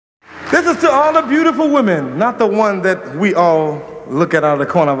This is to all the beautiful women, not the one that we all look at out of the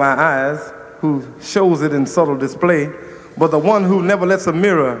corner of our eyes, who shows it in subtle display, but the one who never lets a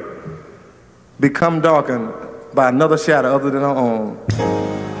mirror become darkened by another shadow other than her own.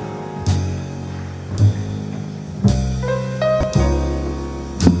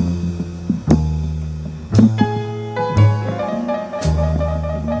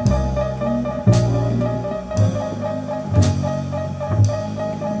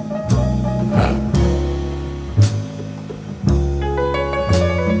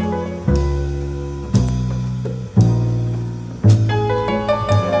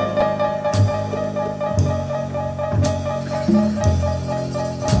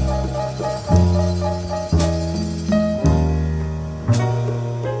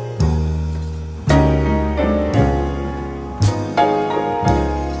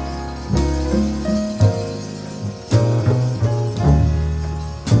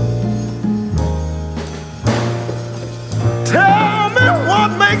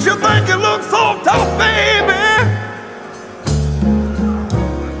 You think you look so tough, baby?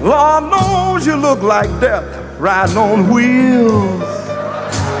 Lord knows you look like death riding on wheels.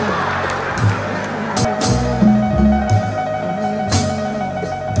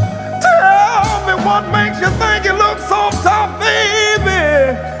 Tell me what makes you think you look so tough,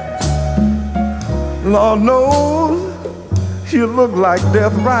 baby? Lord knows you look like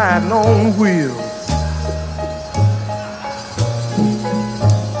death riding on wheels.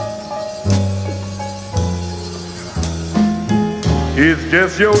 It's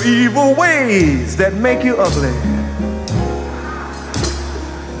just your evil ways that make you ugly.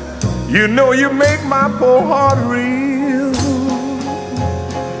 You know you make my poor heart real.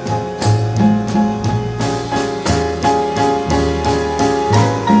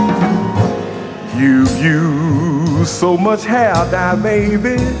 You've used so much hair dye,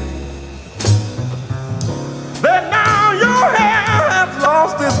 baby, that now your hair has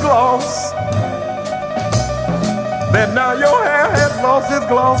lost its gloss. That now your hair has lost its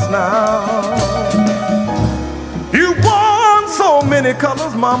gloss now. You've worn so many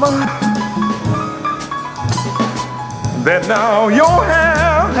colors, mama, that now your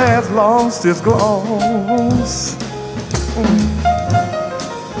hair has lost its gloss.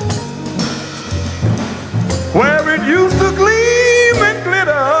 Where it used to gleam and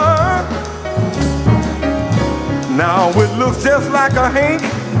glitter, now it looks just like a hank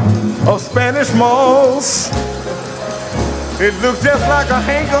of Spanish moss. It looks just like a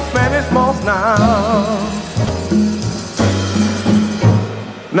hank of Spanish moss now.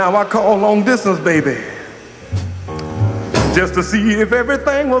 Now I call long distance, baby, just to see if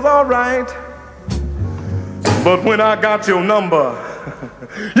everything was all right. But when I got your number,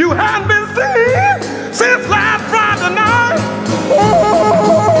 you hadn't been seen since last Friday night. Oh,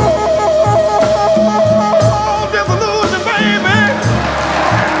 disillusion, baby.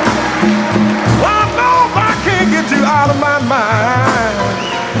 I know I can't get you out of my mind.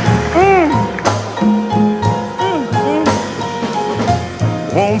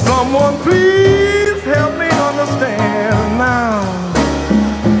 Won't someone please help me understand now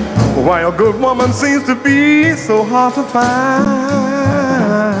why a good woman seems to be so hard to find?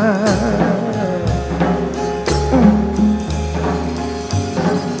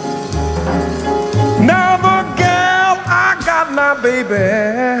 Now the gal I got now,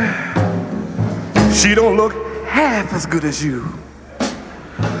 baby, she don't look half as good as you.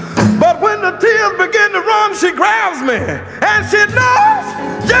 But when the tears begin to run, she grabs me and she knows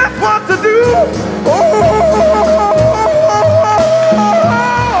just what to do. Oh,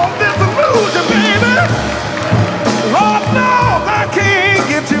 disillusion, baby. Lord knows I can't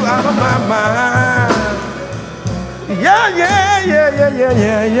get you out of my mind. Yeah,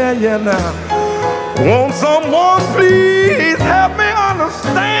 now. Won't someone please help me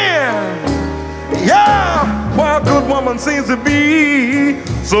understand? Yeah, why a good woman seems to be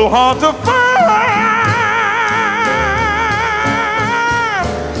so hard to find.